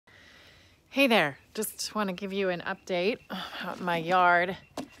Hey there, just want to give you an update about my yard.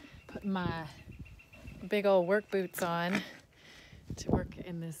 Put my big old work boots on to work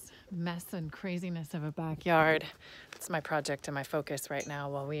in this mess and craziness of a backyard. It's my project and my focus right now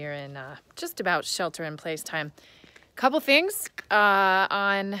while we are in just about shelter in place time. Couple things.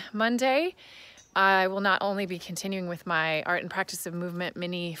 On Monday, I will not only be continuing with my Art and Practice of Movement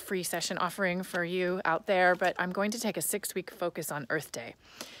mini free session offering for you out there, but I'm going to take a 6-week focus on Earth Day.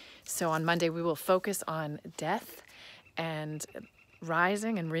 So on Monday, we will focus on death and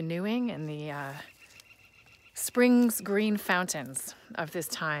rising and renewing in the spring's green fountains of this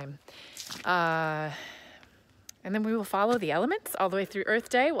time. And then we will follow the elements all the way through Earth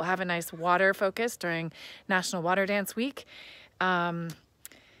Day. We'll have a nice water focus during National Water Dance Week. So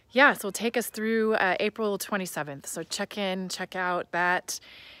it'll take us through April 27th. So check in, check out that.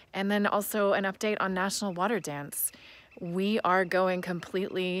 And then also an update on National Water Dance. We are going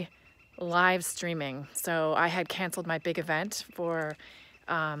completely live streaming. So I had canceled my big event for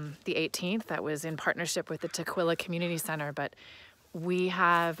the 18th. That was in partnership with the Tequila Community Center, but we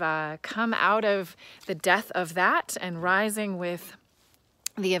have come out of the death of that and rising with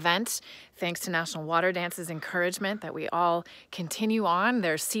the event, thanks to National Water Dance's encouragement that we all continue on.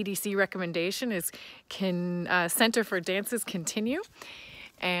 Their CDC recommendation is Center for Dances continue.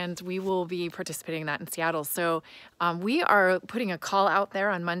 And we will be participating in that in Seattle. So we are putting a call out there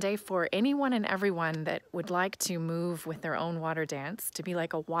on Monday for anyone and everyone that would like to move with their own water dance, to be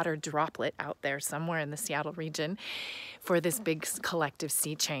like a water droplet out there somewhere in the Seattle region for this big collective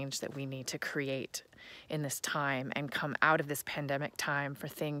sea change that we need to create in this time and come out of this pandemic time for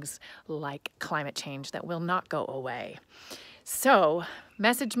things like climate change that will not go away. So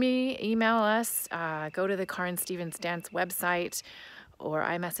message me, email us, go to the Karin Stevens Dance website, or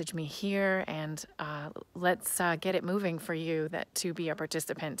iMessage me here, and let's get it moving for you to be a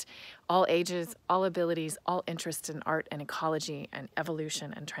participant. All ages, all abilities, all interests in art and ecology and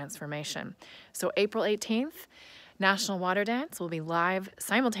evolution and transformation. So April 18th, National Water Dance will be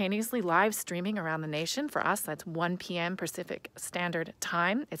simultaneously live streaming around the nation. For us, that's 1 p.m. Pacific Standard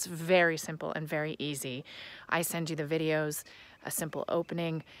Time. It's very simple and very easy. I send you the videos, a simple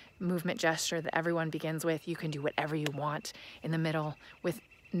opening movement gesture that everyone begins with. You can do whatever you want in the middle with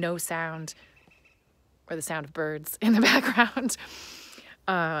no sound or the sound of birds in the background,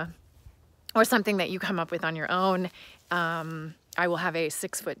 or something that you come up with on your own. I will have a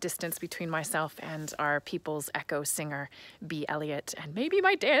 6-foot distance between myself and our People's Echo singer, B. Elliott, and maybe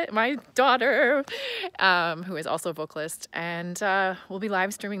my daughter, who is also a vocalist, and we'll be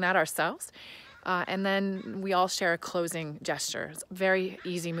live streaming that ourselves. And then we all share a closing gesture. It's a very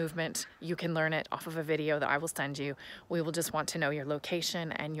easy movement. You can learn it off of a video that I will send you. We will just want to know your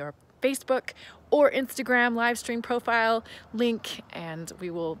location and your Facebook or Instagram live stream profile link, and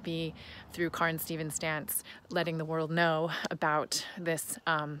we will be, through Karin Stevens Dance, letting the world know about this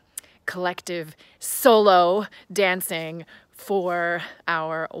collective solo dancing for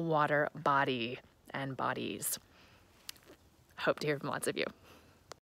our water body and bodies. Hope to hear from lots of you.